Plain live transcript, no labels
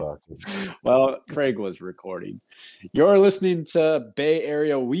Well, Craig was recording. You're listening to Bay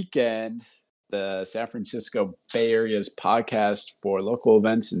Area Weekend, the San Francisco Bay Area's podcast for local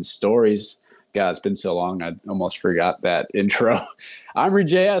events and stories. God, it's been so long, I almost forgot that intro. I'm Reid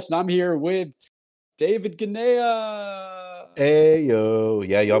JS, and I'm here with David Ganea. Hey, yo.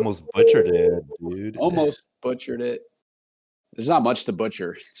 Yeah, you almost butchered it, dude. Almost butchered it. There's not much to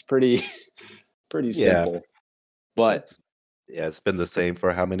butcher. It's pretty simple. But yeah, it's been the same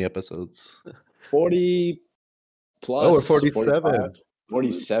for how many episodes? 40 plus. Oh, we're 47. 45,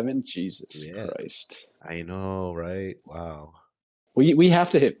 47? Jesus Christ. I know, right? Wow. We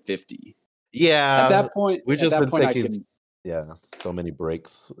have to hit 50. Yeah. At that point, we just been taking so many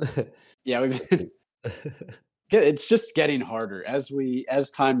breaks. Yeah, it's just getting harder as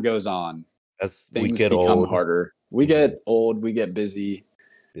time goes on. As things we get become old. harder. We get old, we get busy.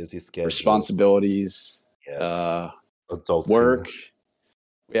 Busy schedule. Responsibilities. Yes. Work.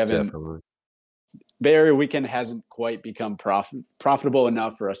 We haven't. Definitely. Bay Area Weekend hasn't quite become profitable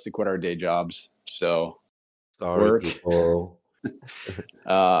enough for us to quit our day jobs. So, sorry, work. People.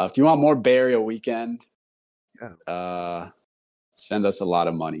 If you want more Bay Area Weekend, send us a lot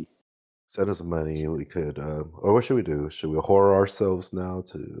of money. Send us money. We could, or what should we do? Should we whore ourselves now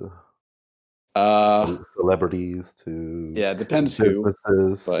to celebrities? It depends who.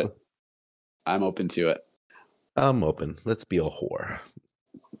 But I'm open to it. I'm open. Let's be a whore.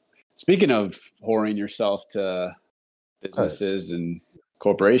 Speaking of whoring yourself to businesses and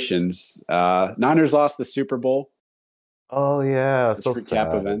corporations, Niners lost the Super Bowl. Oh yeah, so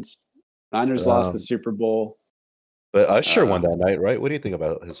recap events. Niners lost the Super Bowl. But Usher won that night, right? What do you think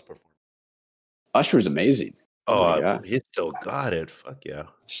about his performance? Usher was amazing. Oh, he still got it. Fuck yeah.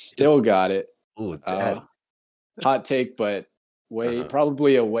 Still got it. Ooh, Dad. Hot take, but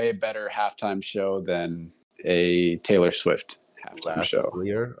probably a way better halftime show than a Taylor Swift halftime show.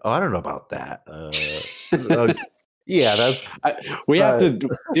 Year? Oh, I don't know about that. Yeah, that's. We have to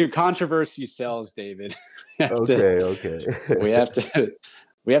do controversy sells, David. Okay. We have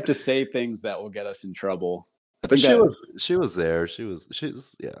to say things that will get us in trouble. I think she was there. She's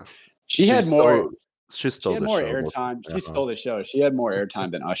She had more. She stole the more show. airtime. She stole the show. She had more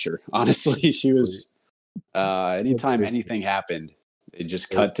airtime than Usher. Honestly, she was. Anytime anything happened, they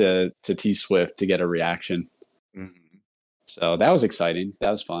just cut to T Swift to get a reaction. Mm-hmm. So that was exciting. That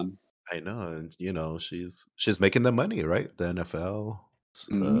was fun. I know, and she's making the money, right? The NFL,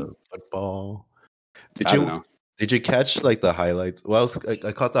 football. Did you catch like the highlights? Well,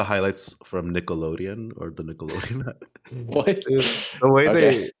 I caught the highlights from Nickelodeon or the Nickelodeon. What? The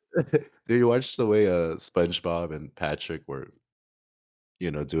way did you watch the way SpongeBob and Patrick were,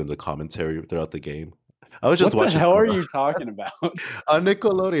 doing the commentary throughout the game? I was just watching. What the hell are you talking about? On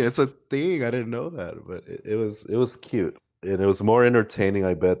Nickelodeon, it's a thing. I didn't know that, but it was cute. And it was more entertaining,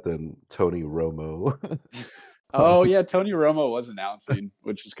 I bet, than Tony Romo. Oh yeah, Tony Romo was announcing,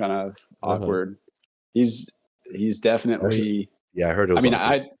 which is kind of awkward. He's definitely. I heard it was. I mean,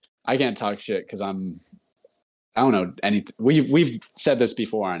 I can't talk shit because I don't know anything. We've said this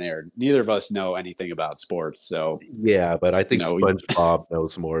before on air. Neither of us know anything about sports, so yeah. But I think SpongeBob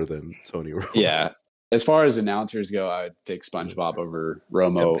knows more than Tony Romo. Yeah. As far as announcers go, I'd pick SpongeBob over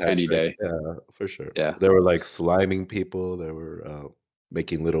Romo any day. Yeah, for sure. Yeah. They were like sliming people. They were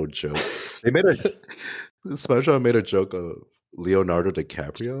making little jokes. SpongeBob made a joke of Leonardo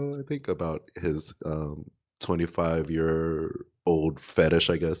DiCaprio, I think, about his 25-year-old fetish,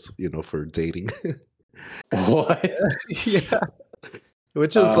 I guess, for dating. What? Yeah.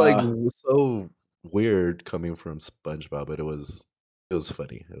 Which is like so weird coming from SpongeBob, but it was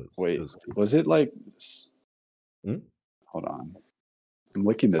funny. Was it like? Hold on, I'm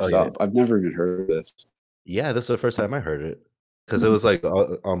looking this up. I've never even heard of this. Yeah, this is the first time I heard it because it was like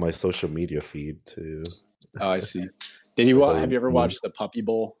on my social media feed too. Oh, I see. Have you ever watched the Puppy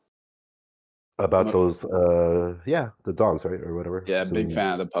Bowl? About those, the dogs, right, or whatever. Yeah, big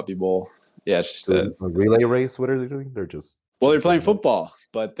fan of the Puppy Bowl. Yeah, it's just a relay race. What are they doing? They're just they're playing football,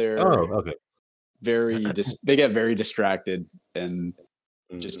 but they're okay. They get very distracted and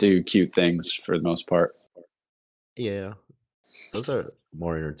just do cute things for the most part. Yeah, those are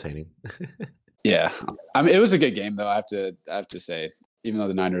more entertaining. Yeah, I mean, it was a good game though. I have to say, even though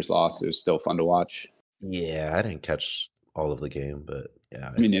the Niners lost, it was still fun to watch. Yeah, I didn't catch all of the game, but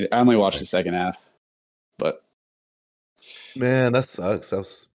yeah. I mean, I only watched the second half, but man, that sucks.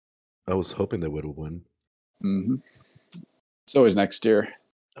 I was hoping they would have won. Mm-hmm. It's always next year.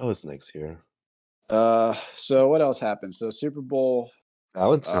 Oh, it's next year. So what else happened? So Super Bowl.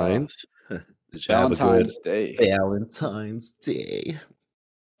 Valentine's. Valentine's Day. Valentine's Day.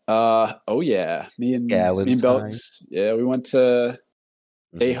 Oh yeah. Me and Belks. Yeah, we went to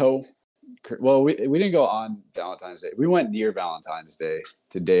Daeho. Well, we didn't go on Valentine's Day. We went near Valentine's Day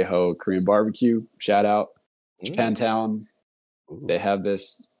to Daeho Korean BBQ. Shout out Japantown. They have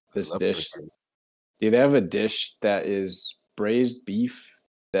this dish. Dude, they have a dish that is braised beef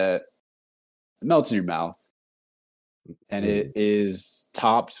that melts in your mouth, and it is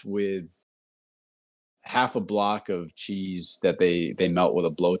topped with half a block of cheese that they melt with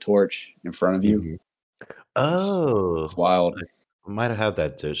a blowtorch in front of you. Oh, it's wild. I might have had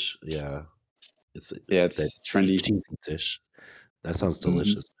that dish. Yeah, it's trendy cheesy dish. That sounds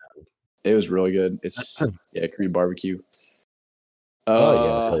delicious. It was really good. It's Korean barbecue.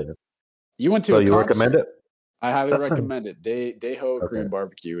 Yeah. You went to a concert. You recommend it? I highly recommend it. Daeho Korean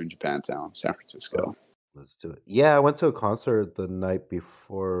BBQ in Japantown, San Francisco. Let's do it. Yeah, I went to a concert the night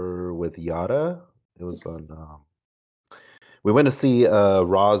before with Yada. It was on. We went to see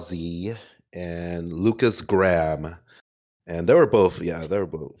Rozzi and Lucas Graham, and they were both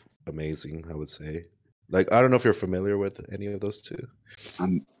amazing. I would say. Like, I don't know if you're familiar with any of those two.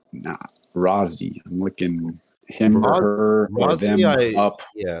 I'm not. Rozzi. I'm looking him or her or them up.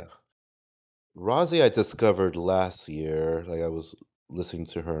 Yeah. Rozzi I discovered last year. Like, I was listening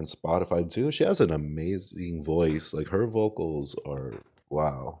to her on Spotify too. She has an amazing voice. Like, her vocals are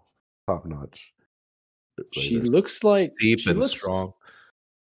top notch. She looks like deep and strong.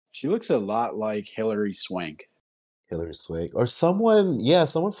 She looks a lot like Hilary Swank. Or someone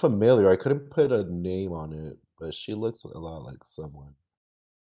familiar. I couldn't put a name on it, but she looks a lot like someone,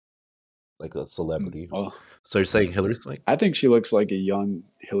 like a celebrity. So you're saying Hilary Swank? I think she looks like a young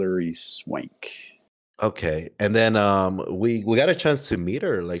Hilary Swank. Okay, and then we got a chance to meet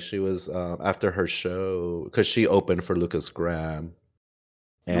her. Like, she was after her show, because she opened for Lucas Graham,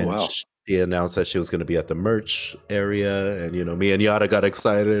 and she announced that she was going to be at the merch area, and me and Yada got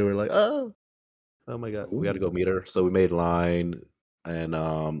excited. We're like, oh my god, we got to go meet her. So we made line, and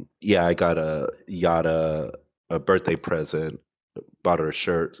I got Yada a birthday present, bought her a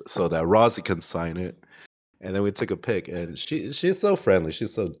shirt so that Rozzi can sign it. And then we took a pic, and she's so friendly.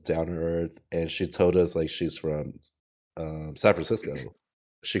 She's so down to earth, and she told us like she's from San Francisco.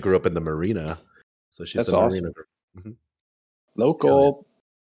 She grew up in the marina, so she's That's awesome. Marina. Local.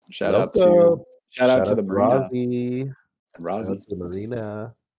 Shout out to the marina. Rozzi. Shout out to the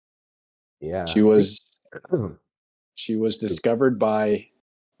marina. Yeah, she was discovered by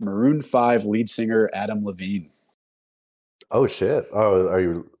Maroon 5 lead singer Adam Levine. Oh shit! Oh, are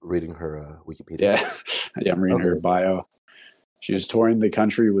you reading her Wikipedia? Yeah, I'm reading her bio. She was touring the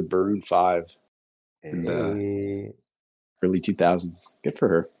country with Maroon 5 in the early 2000s. Good for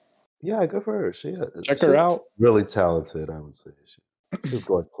her. Yeah, good for her. Check her out. Really talented, I would say. She's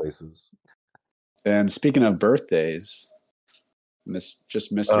going places. And speaking of birthdays,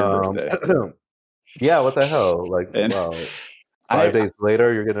 just missed your birthday. Yeah, what the hell? Like, wow. 5 days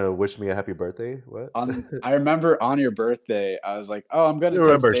later, you're gonna wish me a happy birthday? What? I remember on your birthday, I was like, "Oh, I'm gonna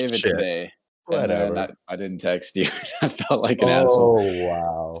text David today." Whatever. And I didn't text you. I felt like an asshole. Oh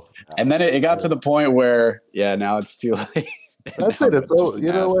wow! And then it got to the point where, now it's too late. That's it. It's over.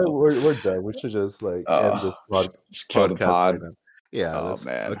 You know what? We're done. We should just end this just kill the pod. Right, yeah.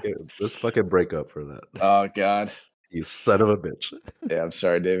 Man. Let's fucking break up for that. Oh god. You son of a bitch. Yeah, I'm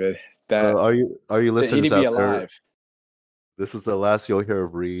sorry, David. Are you listeners out alive. there? This is the last you'll hear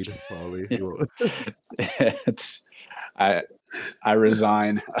of Reid, probably. I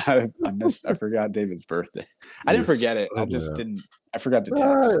resign. I forgot David's birthday. I didn't forget it. I just didn't. I forgot to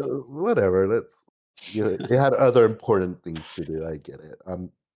text. Whatever. You had other important things to do. I get it. I'm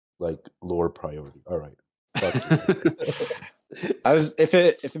like lower priority. All right. If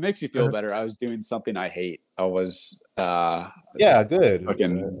it makes you feel better, I was doing something I hate. I was good.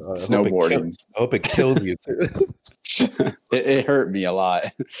 Fucking snowboarding. I hope it killed you too. It hurt me a lot.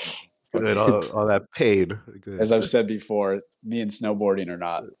 Good, all that pain. Good. As I've said before, me and snowboarding are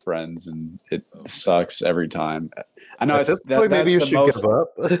not friends, and it sucks every time. I know maybe you should give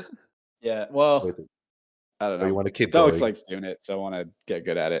up. Yeah, well, I don't know. You want to keep going. Alex likes doing it, so I want to get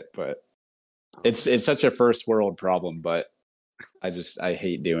good at it. But it's such a first world problem. But I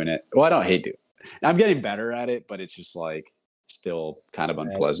hate doing it. Well, I don't hate doing it. I'm getting better at it, but it's just like still kind of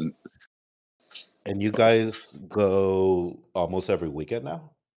unpleasant. And you guys go almost every weekend now?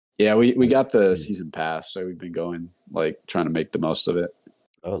 Yeah, we got the season pass, so we've been going, like, trying to make the most of it.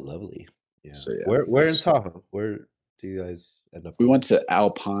 Oh, lovely. Yeah. So, yeah. Where in Tahoe? Where do you guys end up? We went to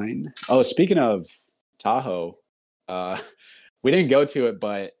Alpine. Oh, speaking of Tahoe, we didn't go to it,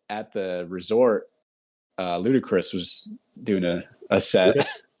 but at the resort, Ludacris was doing a set,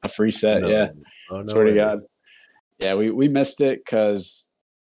 a free set. Yeah. Oh, no Swear to God. Yeah, we missed it because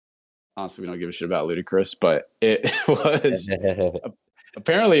honestly, we don't give a shit about Ludacris, but it was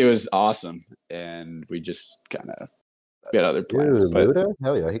Apparently, it was awesome, and we just kind of got other plans. Dude, But Luda?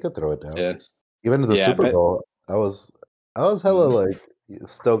 Hell yeah, he could throw it down. yeah, Even in the yeah, Super but Bowl, I was hella like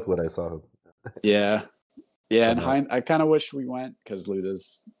stoked when I saw him. yeah, yeah. Come And out. I kind of wish we went because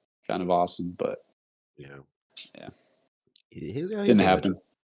Luda's kind of awesome, but Yeah. yeah, Yeah, he's didn't a legend. happen.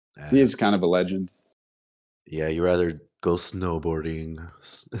 He Yeah. is kind of a legend. Yeah, you rather go snowboarding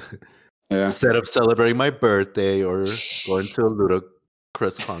Yeah. instead of celebrating my birthday or going to a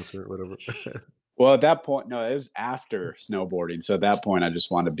Ludacris concert, whatever. Well, at that point, no, it was after snowboarding. So at that point, I just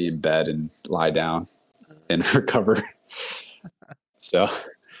wanted to be in bed and lie down and recover. So,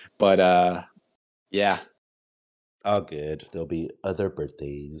 but yeah. Oh, good. There'll be other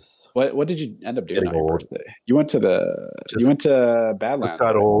birthdays. What did you end up doing Getting on your old. birthday? You went to Just, just Badlands,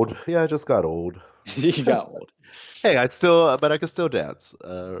 got right? old. Yeah, I just got old. You got old. Hey, but I can still dance,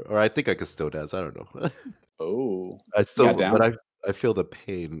 or I think I can still dance. I don't know. Oh, I you got still, but down? I feel the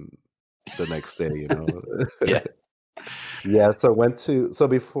pain the next day. You know. Yeah. Yeah. So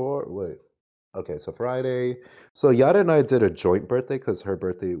before wait. Okay, so Friday. So Yada and I did a joint birthday because her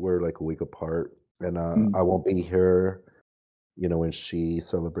birthday we're like a week apart, and Mm, I won't be here. When she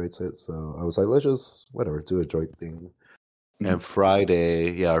celebrates it. So I was like, let's just whatever do a joint thing. mm. And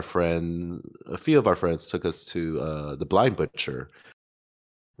Friday, yeah, a few of our friends took us to the Blind Butcher,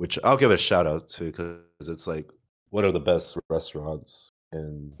 which I'll give a shout out to because it's like one of the best restaurants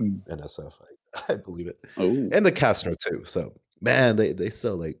in Mm. SF. I believe it, Oh, and the Castro too. So man, they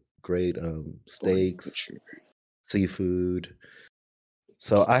sell like great Blind steaks, Butcher. seafood.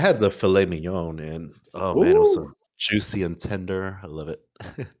 So I had the filet mignon, and oh man, it was Ooh, so juicy and tender. I love it.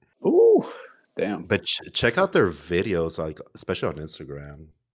 ooh, damn. But check out their videos, like especially on Instagram.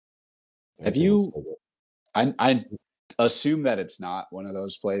 Have Everything looks you? so good. I assume that it's not one of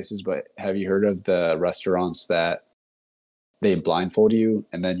those places, but have you heard of the restaurants that they blindfold you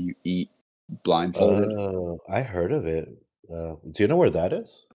and then you eat blindfolded? Oh, I heard of it. Do you know where that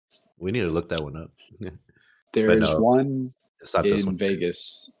is? We need to look that one up. But There's no, one it's not this in one.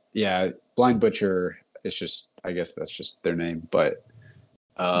 Vegas. Yeah, Blind Butcher. It's just, I guess that's just their name, but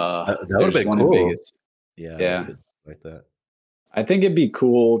That would have there's been one in cool. Vegas. Yeah, if Yeah, it like that. I think it'd be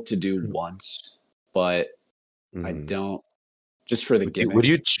cool to do once, but I Mhm. don't. Just for the Would you would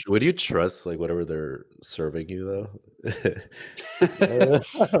gimmick. you tr- would you trust like whatever they're serving you though?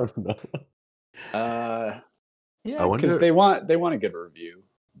 I don't know. uh, I yeah, because wonder. they want a good review,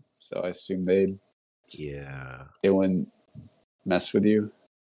 so I assume Yeah, they wouldn't mess with you.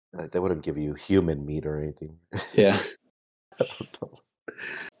 they wouldn't give you human meat or anything. Yeah, I don't know.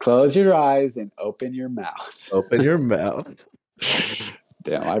 close your eyes and open your mouth. Open your mouth.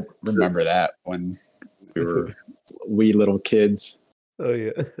 Damn, I remember that when we were wee little kids. Oh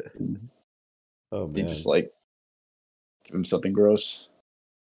yeah. And Oh you just man. like give them something gross,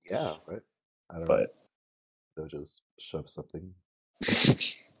 Yeah, right. I don't know. but They'll just shove something.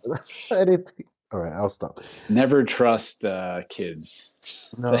 Anything. All right, I'll stop. never trust kids.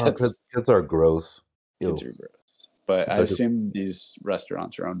 No, That's kids are gross. kids Ew. are gross. But I They're just assume these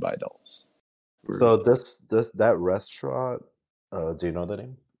restaurants are owned by adults. so that restaurant. Do you know the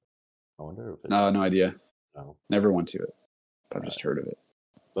name? I wonder if No, no it's idea. no. Never went to it. I've All right. just heard of it.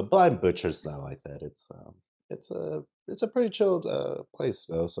 But Blind Butcher's not like that. It's a pretty chilled place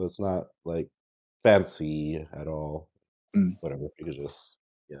though, so it's not like fancy at all. Mm. Whatever. You could just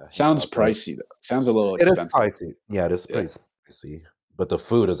hang Sounds out there. pricey though. Sounds a little It is expensive. pricey. Yeah, it is Yeah. pretty pricey, but the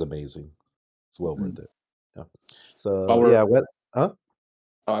food is amazing. It's well Mm. worth it. Yeah. While So we're, yeah, what? Huh?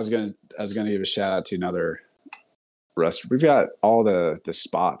 I was gonna give a shout out to another restaurant. We've got all the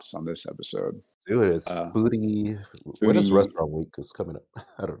spots on this episode. Dude, it's Uh, foodie. When is Foodie. restaurant week is coming up?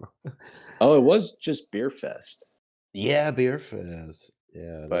 I don't know. Oh, it was just Beer Fest, Yeah, beer fest.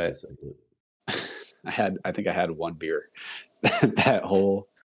 Yeah, that but is so good. I think I had one beer that whole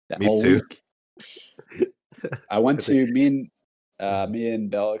that Me whole too. week. I went I think. to Mhm. me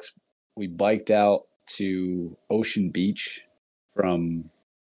and Bellix. We biked out to Ocean Beach from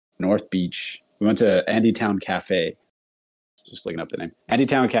North Beach. We went to Andytown Cafe. Just looking up the name.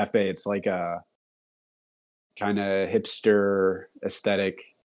 Andytown Cafe. It's like a kind of hipster aesthetic,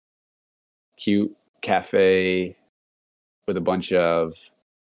 cute cafe with a bunch of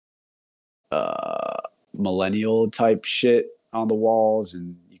millennial type shit on the walls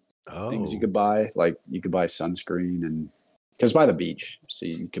and things you Oh, could buy. Like you could buy sunscreen and because by the beach, so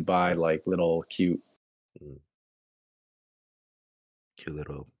you could buy nice. like little cute. Mm, cute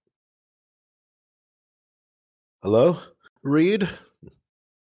little. Hello, Reed.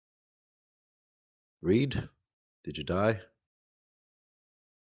 Reed, did you die?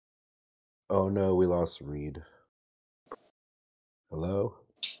 Oh no, we lost Reed. Hello?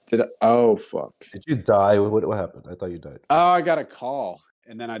 Oh, fuck. Did you die? What happened? I thought you died. Oh, I got a call,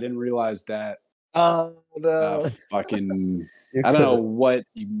 and then I didn't realize that. Oh no! Fucking. You I don't know could what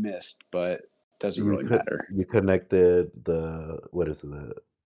you missed, but it doesn't really matter. you connected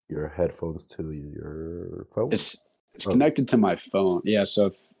your headphones to your phone? It's connected to my phone. Yeah, so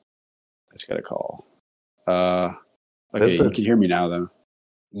I just got a call. Okay, you can hear me now, though.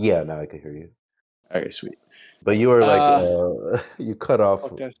 Yeah, now I can hear you. Okay, sweet. But you were like, you cut off.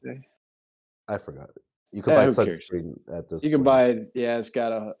 What did I say? I forgot. You could buy Who cares? sunscreen at this. You can buy. Yeah, it's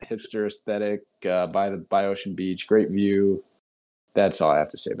got a hipster aesthetic. By Ocean Beach, great view. That's all I have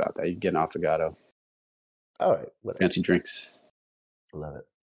to say about that. You can get an affogato. All right, whatever. Fancy drinks. Love it.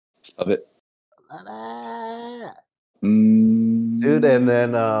 Love it. Love it. Dude, and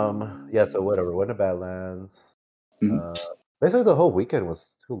then yeah, so whatever. Went to Badlands. Basically the whole weekend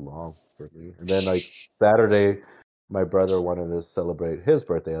was too long for me. And then like Saturday, my brother wanted to celebrate his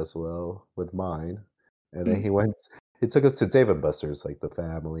birthday as well with mine. And then he took us to Dave and Buster's, like the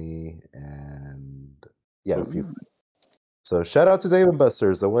family and yeah, a few friends. So shout out to Dave and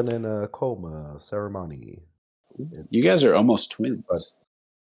Buster's. I went in a coma ceremony. You guys are almost twins.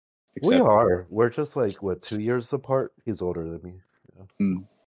 We are. We're just like 2 years apart. He's older than me. Yeah.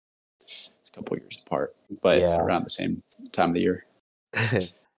 It's a couple years apart, but around the same time of the year.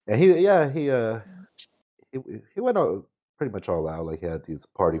 And he went out pretty much all out. Like he had these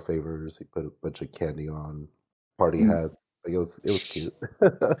party favors. He put a bunch of candy on, party hats. Like it was cute.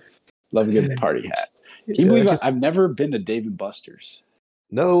 Love a good party hat. Can you believe I've never been to Dave and Buster's?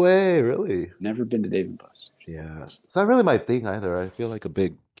 No way, really. Never been to Dave and Buster's. Yeah, it's not really my thing either. I feel like a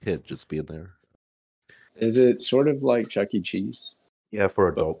big kid just being there. Is it sort of like Chuck E. Cheese? Yeah, for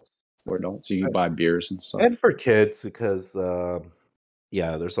adults. For adults, you can buy beers and stuff. And for kids, because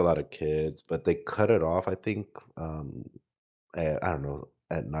yeah, there's a lot of kids, but they cut it off. I think I don't know,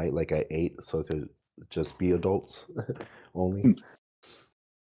 at night, like at 8, so it could just be adults only.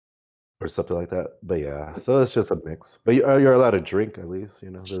 Or something like that. But yeah, so it's just a mix. But you're allowed to drink at least, you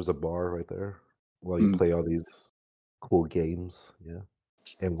know. There's a bar right there while you play all these cool games, yeah,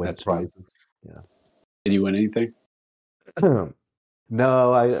 and win prizes. Fun. Yeah. Did you win anything?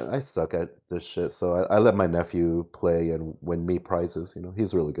 No, I suck at this shit. So I let my nephew play and win me prizes. You know,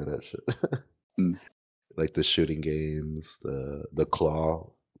 he's really good at shit. Like the shooting games, the claw.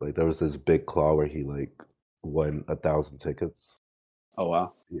 Like there was this big claw where he like won 1,000 tickets. Oh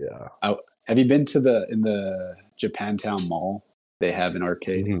wow! Yeah. Have you been to in the Japantown Mall? They have an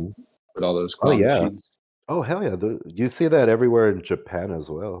arcade with all those claw machines. Oh hell yeah! You see that everywhere in Japan as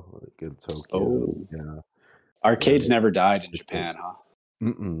well, like in Tokyo. Oh yeah. Arcades never died in Japan, huh?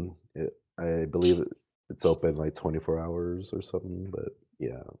 I believe it's open like 24 hours or something. But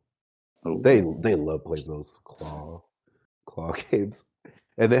yeah, oh. they love playing those claw games.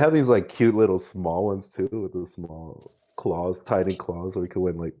 And they have these like cute little small ones too, with the small claws, tiny claws, where you can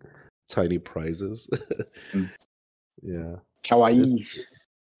win like tiny prizes. Yeah. Kawaii.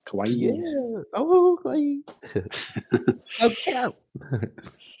 Kawaii. Yeah. Oh, kawaii. Okay.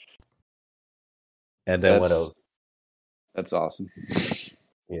 And then what else? That's awesome.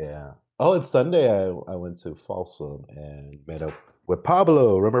 Yeah. Oh, it's Sunday. I went to Folsom and met up with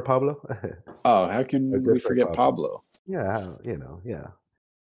Pablo. Remember Pablo? Oh, how can we forget Pablo? Yeah, you know, yeah.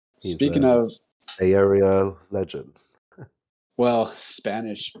 He's Speaking of Bay Area legend. Well,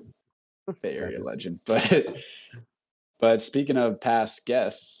 Spanish Bay Area legend, but speaking of past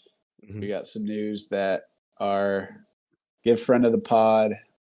guests, we got some news that our good friend of the pod,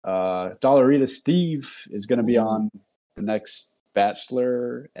 Dollarita Steve, is going to be on the next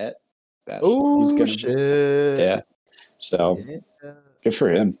Bachelorette. Oh, he's gonna shit! Yeah, so good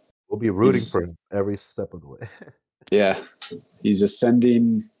for him. We'll be rooting for him every step of the way. Yeah, he's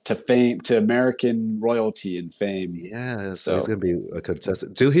ascending to fame, to American royalty and fame. Yeah, so he's gonna be a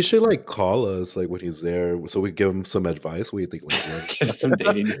contestant. Dude, he should like call us like when he's there, so we give him some advice. What do you think? Like, some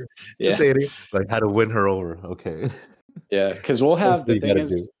dating, yeah, dating, like how to win her over. Okay. Yeah, because we'll have the thing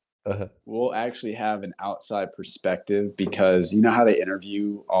is, we'll actually have an outside perspective because you know how they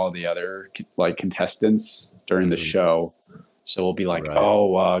interview all the other like contestants during the show. So we'll be like,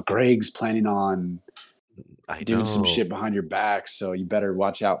 Greg's planning on doing some shit behind your back, so you better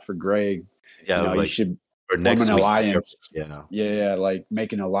watch out for Greg. Yeah, you should form an alliance. Yeah, like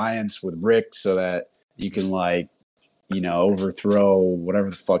make an alliance with Rick so that you can like, overthrow whatever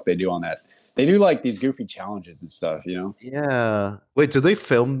the fuck they do on that. They do like these goofy challenges and stuff, Yeah. Wait, do they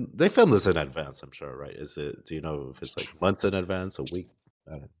film? They film this in advance, I'm sure, right? Do you know if it's like months in advance, a week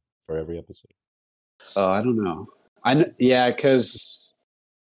for every episode? I don't know. Because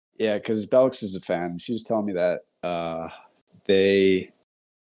Belix is a fan. She was telling me that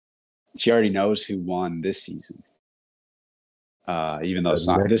she already knows who won this season. Even though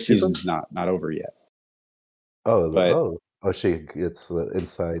this season's not over yet. It's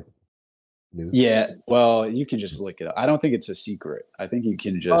inside news. Yeah, well, you can just look it up. I don't think it's a secret. I think you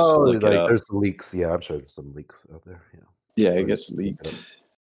can just look it up. There's leaks. Yeah, I'm sure there's some leaks out there. Yeah, it gets leaked,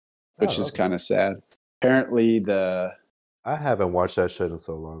 which is kind of sad. Apparently, I haven't watched that shit in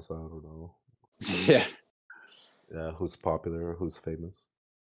so long, so I don't know. Yeah. Yeah, who's popular, who's famous.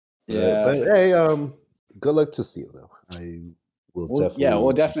 Yeah. But hey, good luck to Steve though. I will definitely. Yeah,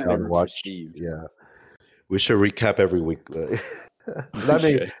 we'll definitely root for Steve. Yeah. We should recap every week. Every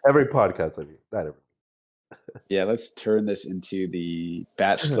podcast. Not every. Yeah, let's turn this into the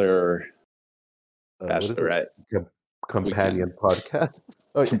Bachelorette companion podcast.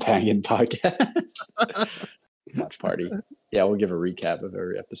 Companion podcast. Watch party. Yeah, we'll give a recap of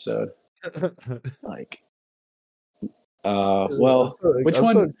every episode. Which one? I'm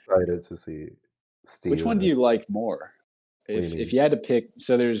so excited to see Steve. Which one do you like more? If you had to pick,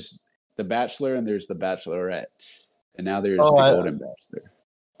 so there's the Bachelor and there's the Bachelorette, and now there's the Golden Bachelor.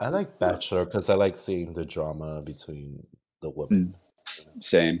 I like Bachelor because I like seeing the drama between the women.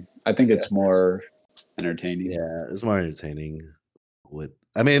 Same. I think it's more entertaining. Yeah, it's more entertaining.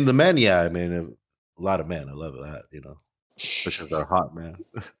 The men. Yeah, a lot of men. I love that. Especially if they're hot, man.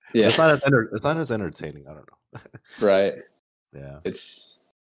 Yeah, it's not as entertaining. I don't know. Right. Yeah. It's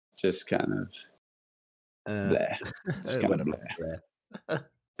just kind of bleh. It's kind of bleh.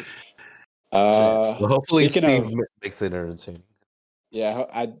 Well, hopefully Steve makes it entertaining. Yeah,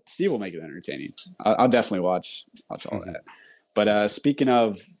 Steve will make it entertaining. I'll definitely watch all that. But speaking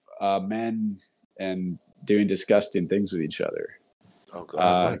of men and doing disgusting things with each other,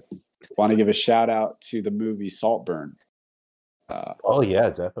 want to give a shout out to the movie Saltburn. Yeah,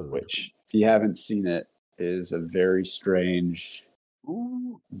 definitely. Which, if you haven't seen it, is a very strange,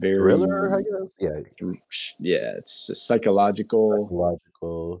 very thriller, I guess. Yeah, it's a psychological.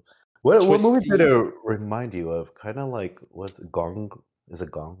 What movie did it remind you of? Kind of like what's Gone? Is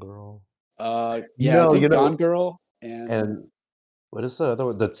it Gone Girl? I think Gone Girl and what is the other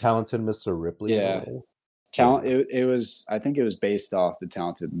one? The Talented Mr. Ripley. Yeah, It was. I think it was based off The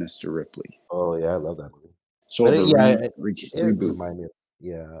Talented Mr. Ripley. Oh yeah, I love that movie. So it reminded me.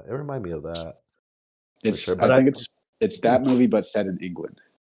 It reminded me of that. I think it's that movie, but set in England.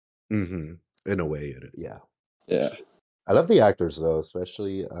 Mm-hmm. In a way, yeah. I love the actors though,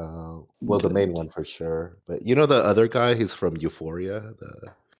 especially the main one for sure. But the other guy, he's from Euphoria.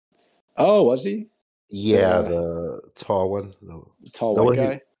 Was he? Yeah, the tall one, the tall white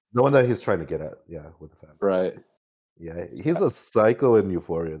guy. The one that he's trying to get at, with the family. Right. Yeah, he's a psycho in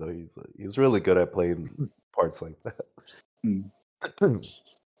Euphoria though. He's really good at playing parts like that.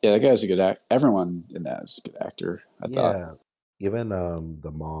 Yeah, that guy's a good actor. Everyone in that is a good actor, I thought. Even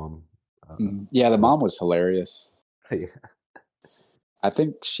the mom. The mom was hilarious. Yeah. I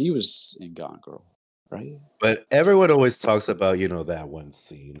think she was in Gone Girl, right? But everyone always talks about, that one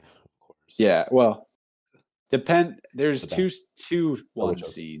scene, of course. Yeah, well, there's two one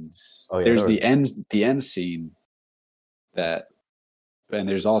scenes. There's the end scene and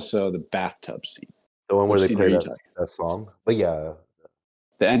there's also the bathtub scene. The one where they play that song. But yeah.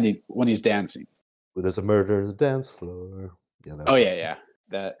 The ending when he's dancing. Well, there's a murder on the dance floor. Yeah.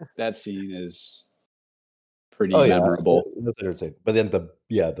 That scene is pretty memorable. That's entertaining. But then the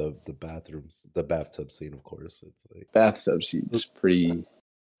bathrooms, the bathtub scene, of course. It's like bathtub scene's pretty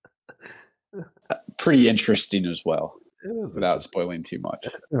interesting as well. Without spoiling too much.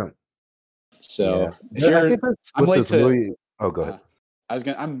 So if you're I'm late to go ahead.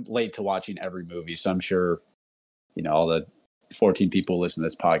 I'm late to watching every movie, so I'm sure all the 14 people listening to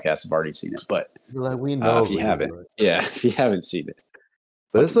this podcast have already seen it, but we know if you haven't, if you haven't seen it.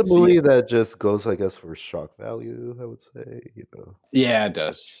 But it's a movie that just goes, I guess, for shock value, I would say, Yeah, it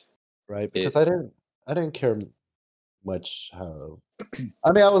does. Right? Because I didn't care much how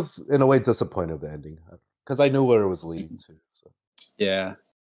I was in a way disappointed with the ending because I knew where it was leading to. So Yeah,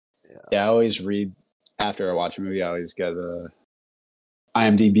 I always read after I watch a movie, I always go the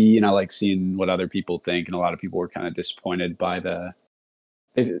IMDb, and I like seeing what other people think, and a lot of people were kind of disappointed by a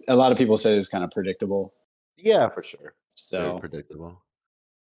lot of people said it was kind of predictable. Yeah, for sure. So very predictable.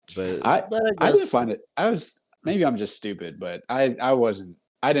 But I didn't find it. Maybe I'm just stupid, but I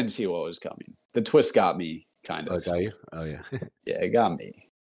didn't see what was coming. The twist got me kind of. Got you? Oh yeah. Yeah, it got me.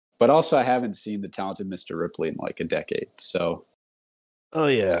 But also I haven't seen The Talented Mr. Ripley in like a decade. So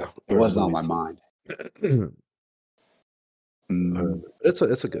it wasn't on my mind. It's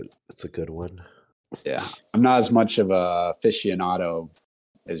a good one. Yeah, I'm not as much of a aficionado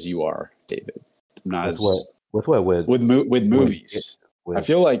as you are, David. I'm not With what? with movies. With I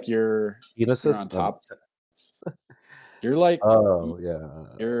feel like you're penises? on top. You're like yeah,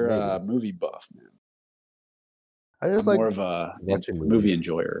 you're maybe. a movie buff, man. I just I'm like more of a watching movie movies.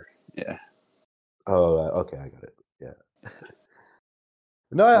 enjoyer. Yeah, Oh, okay, I got it. Yeah.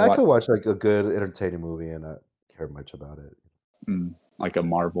 No, I I watch could watch like a good entertaining movie and not care much about it. like a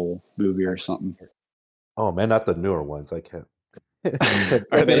Marvel movie I or something. Oh man, not the newer ones. I can't. Can't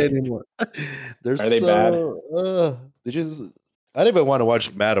Are take it they anymore. They're are they bad? so. Did you? I didn't even want to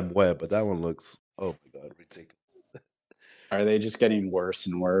watch Madam Web, but that one looks. Oh my god, ridiculous. Are they just getting worse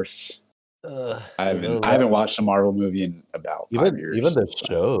and worse? I Those haven't watched a Marvel movie in about 5 even years. the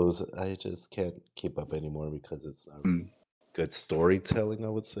shows, I just can't keep up anymore because it's not good storytelling. I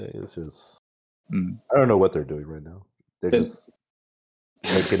would say it's just. I don't know what they're doing right now. They're just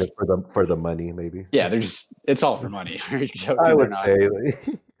making it for the money, maybe. Yeah, they're just it's all for money. Are you joking I or would not? say.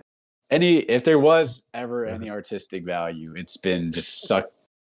 Like, If there was ever any artistic value, it's been just sucked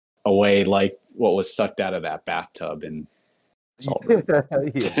away like what was sucked out of that bathtub in Saltburn.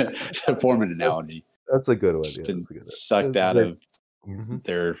 yeah. To form an analogy. That's a good one. It's Yeah, been that's a good one. sucked out of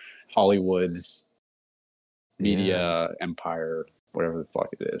their Hollywood's Yeah. media empire, whatever the fuck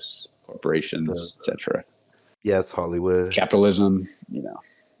it is, corporations, etc. Yeah, it's Hollywood. Capitalism, you know.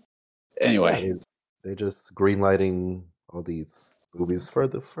 Anyway, Yeah, they're just greenlighting all these movies for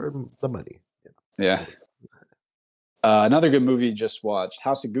the money. yeah. Another good movie just watched,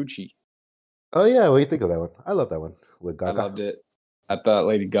 House of Gucci. Oh yeah, what do you think of that one? I love that one with Gaga. I loved it. I thought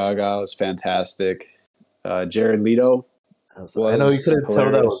Lady Gaga was fantastic. Jared Leto was I know you couldn't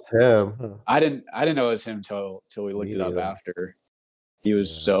hilarious. tell that was him. I didn't know it was him till we looked it up after. He was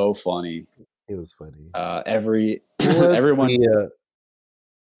so funny. He was funny. Everyone.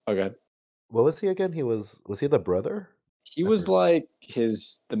 Okay. What was he again? Was he the brother? He was like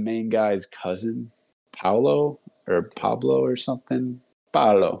the main guy's cousin, Pablo or something.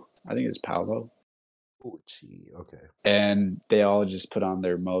 Paolo. I think it's Paolo. Gucci. Okay. And they all just put on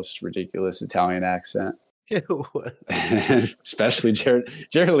their most ridiculous Italian accent. Especially Jared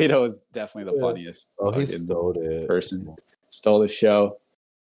Leto is definitely the funniest. Oh, he stole it. Person. Stole the show.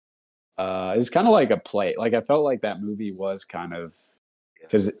 It's kind of like a play. Like I felt like that movie was kind of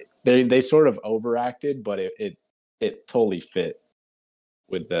because they sort of overacted, but it totally fit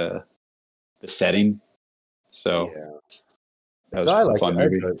with the setting. So that was a fun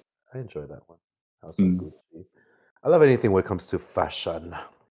movie. I enjoyed that one. House of Gucci. I love anything when it comes to fashion.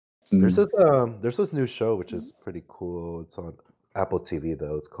 There's this new show which is pretty cool. It's on Apple TV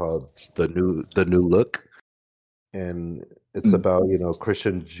though. It's called The New Look, and it's about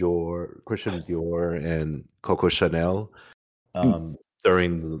Christian Dior and Coco Chanel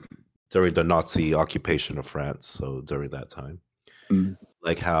during the Nazi occupation of France. So during that time,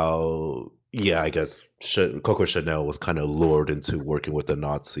 like how I guess Coco Chanel was kind of lured into working with the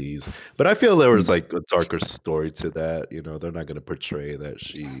Nazis, but I feel there was like a darker story to that. They're not going to portray that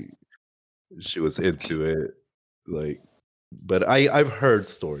she was into it, like. But I've heard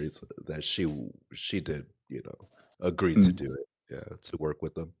stories that she did agree to do it, to work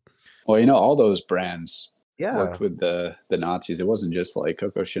with them. Well, all those brands worked with the Nazis. It wasn't just like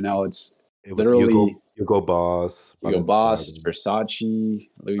Coco Chanel. It was literally Hugo Boss, Versace,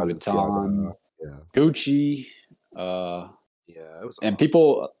 Louis Vuitton, Gucci. It was and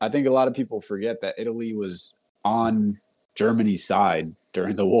people, I think a lot of people forget that Italy was on Germany's side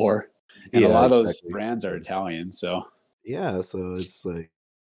during the war, and a lot of those brands are Italian. So so it's like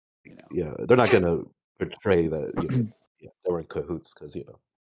they're not gonna portray that they were in cahoots because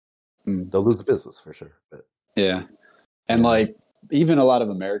they'll lose the business for sure. But and like even a lot of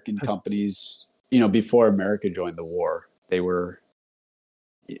American companies, before America joined the war, they were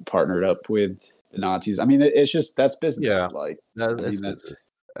partnered up with the Nazis. I mean, it's just that's business. That's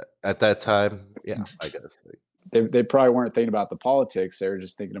at that time. Yeah, I guess they probably weren't thinking about the politics. They were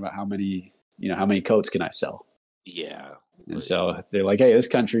just thinking about how many coats can I sell. Yeah, and so they're like, hey, this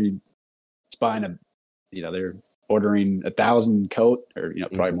country is buying they're ordering 1,000 coat or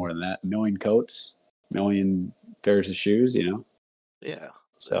probably more than that, 1 million coats, 1 million pairs of shoes. Yeah.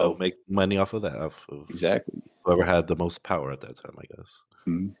 So make money off of that. Exactly. Whoever had the most power at that time, I guess.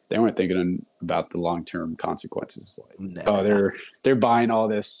 They weren't thinking about the long-term consequences. Like, they're buying all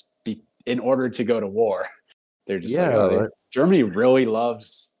this in order to go to war. They're just Germany really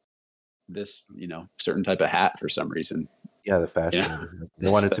loves this, certain type of hat for some reason. Yeah, the fashion. They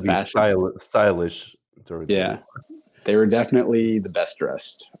wanted to be stylish during the war. They were definitely the best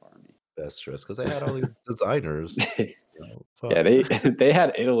dressed army. Best dressed because they had all these designers. They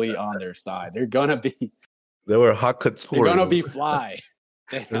had Italy on their side. They're gonna be. They were hot couture. They're gonna be fly.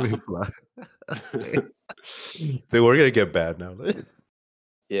 They're gonna be fly. See, we're gonna get bad now.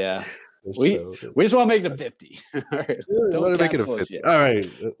 Yeah. We just want to make it a 50. All right. Don't cancel us yet. All right.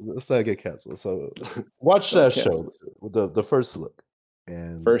 Let's not get canceled. So watch that show with the first look.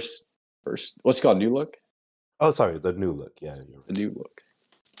 And first what's it called? New Look? Oh, sorry, the New Look. Yeah, you're right. The New Look.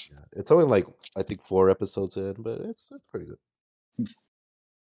 Yeah. It's only like I think 4 episodes in, but it's pretty good.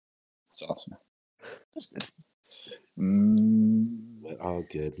 It's awesome. That's good. All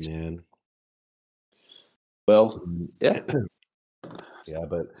good, man. Well, yeah. Yeah,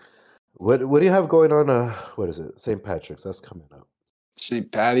 but what do you have going on? What is it? St. Patrick's. That's coming up.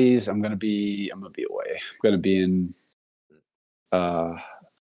 St. Patty's. I'm gonna be away. I'm gonna be in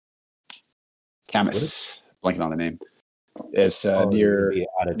Camas. Blanking on the name. It's near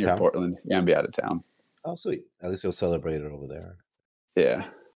Portland. Yeah, I'm be out of town. Oh, sweet. At least you'll celebrate it over there. Yeah.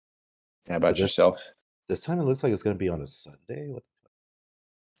 How about yourself? This time it looks like it's gonna be on a Sunday.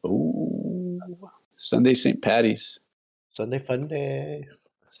 Oh, Sunday St. Patty's. Sunday fun day.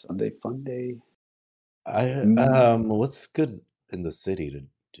 Sunday fun day. What's good in the city to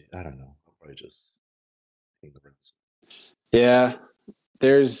do? I don't know. I'll probably just hang around. Yeah,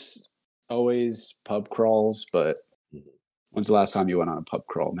 there's always pub crawls, but when's the last time you went on a pub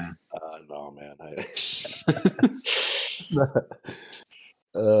crawl, man? No, man.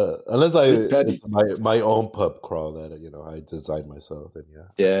 Unless it's my own pub crawl that I designed myself, and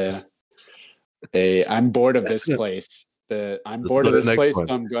yeah. Hey, I'm bored of this place. I'm bored of this place, so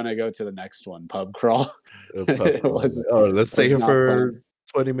I'm gonna go to the next one. Pub crawl. Let's stay here for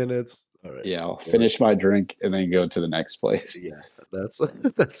 20 minutes. All right. Yeah, I'll finish my drink and then go to the next place. Yeah, that's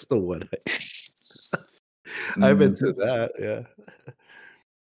the one. I've been to that. Yeah.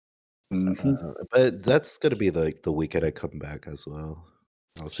 But that's gonna be the weekend I come back as well.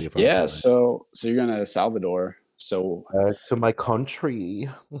 I'll see if so you're gonna El Salvador. So to my country.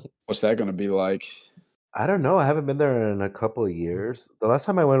 What's that gonna be like? I don't know. I haven't been there in a couple of years. The last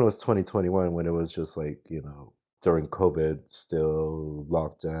time I went was 2021 when it was just like, during COVID, still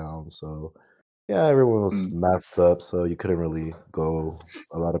locked down. So yeah, everyone was masked up, so you couldn't really go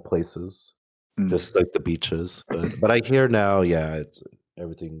a lot of places. Just like the beaches. But I hear now,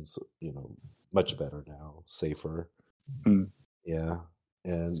 everything's much better now, safer. Yeah.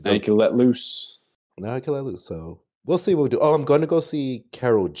 And now you can let loose. Now I can let loose. So we'll see what we do. Oh, I'm going to go see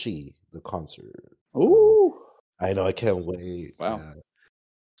Karol G, the concert. Ooh. I know. I can't wait. Wow. Yeah.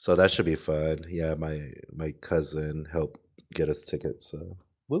 So that should be fun. Yeah, my cousin helped get us tickets. So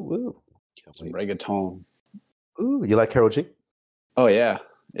woo. Can't wait. Reggaeton. Ooh, you like Karol G? Oh yeah.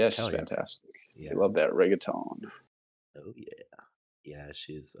 Yeah, she's fantastic. Yeah. I love that reggaeton. Oh yeah. Yeah,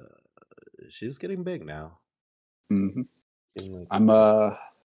 she's getting big now.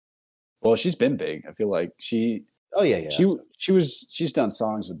 Well, she's been big. I feel like she. Oh yeah. She's done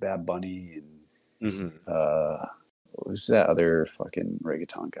songs with Bad Bunny and what was that other fucking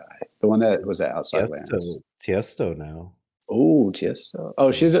reggaeton guy? The one that was at Outside Lands. Tiesto now. Oh, Tiesto.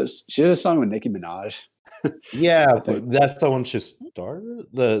 Oh, she did a song with Nicki Minaj. Yeah, that's the one she started.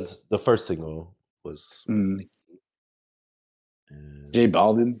 The first single was J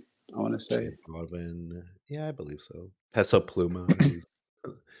Balvin, I want to say. J Balvin. Yeah, I believe so. Peso Pluma.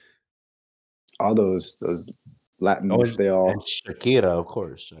 All those Latins, they all. And Shakira, of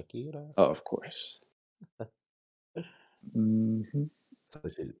course. Shakira. Oh, of course. So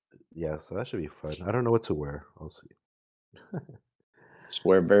that should be fun. I don't know what to wear. I'll see. Just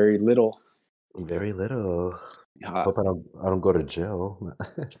wear very little. Very little. I hope I don't go to jail.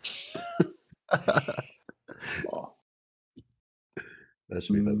 That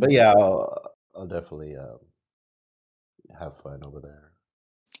should be fun. But yeah, I'll definitely have fun over there.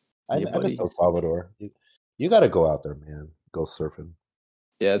 I miss El Salvador. You got to go out there, man. Go surfing.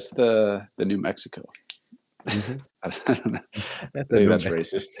 Yeah, it's the New Mexico. I don't know. Maybe that's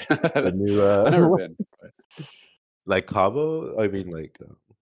racist. I've never been. Like Cabo? I mean, like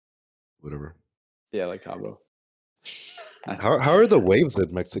whatever. Yeah, like Cabo. How are the waves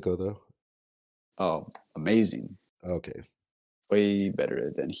in Mexico, though? Oh, amazing. Okay. Way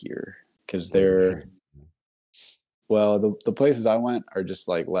better than here because they're. Well, the places I went are just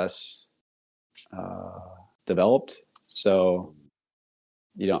like less developed, so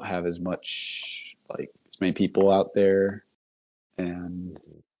you don't have as many people out there, and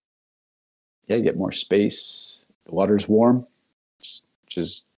you get more space. The water's warm, which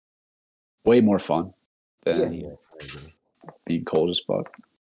is way more fun than being cold as fuck.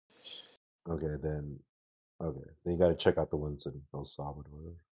 Okay, then you got to check out the ones in El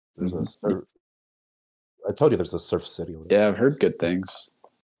Salvador. There's I told you there's a surf city. Yeah, I've heard good things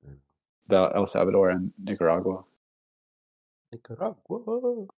about El Salvador and Nicaragua.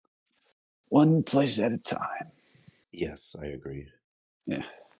 one place at a time. Yes, I agree. Yeah.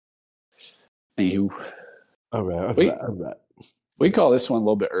 Anywho. All right. We call this one a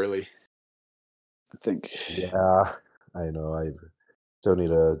little bit early, I think. Yeah, I know. I still need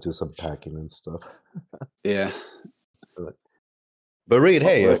to do some packing and stuff. Yeah. But Reid,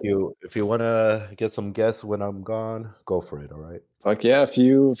 hey, if you want to get some guests when I'm gone, go for it. All right. Fuck yeah! If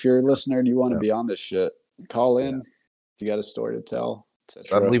you're a listener and you want to be on this shit, call in. If you got a story to tell,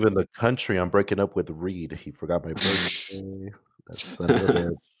 etc. I'm leaving the country. I'm breaking up with Reid. He forgot my birthday. That son of a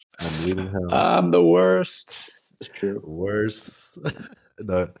bitch. I'm leaving him. I'm the worst. It's true. Worse.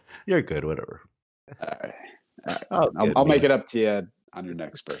 No, you're good. Whatever. All right. I'll make it up to you on your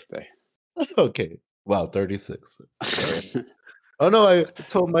next birthday. Okay. Wow, 36. Oh no, I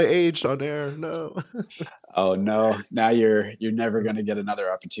told my age on air. No. Oh no! Now you're never gonna get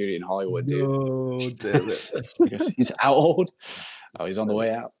another opportunity in Hollywood, dude. No, damn it. He's how old? Oh, he's on the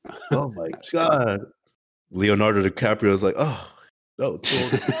way out. Oh my god. Kidding. Leonardo DiCaprio was like, oh no,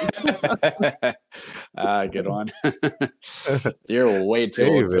 good one. You're way too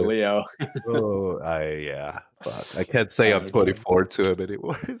old for Leo. Fuck. I can't say I'm 24 to him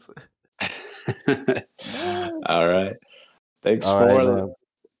anymore. All right. Thanks for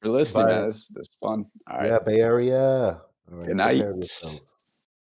listening, man. This is fun. All right. Yeah, Bay Area. All right. Good night.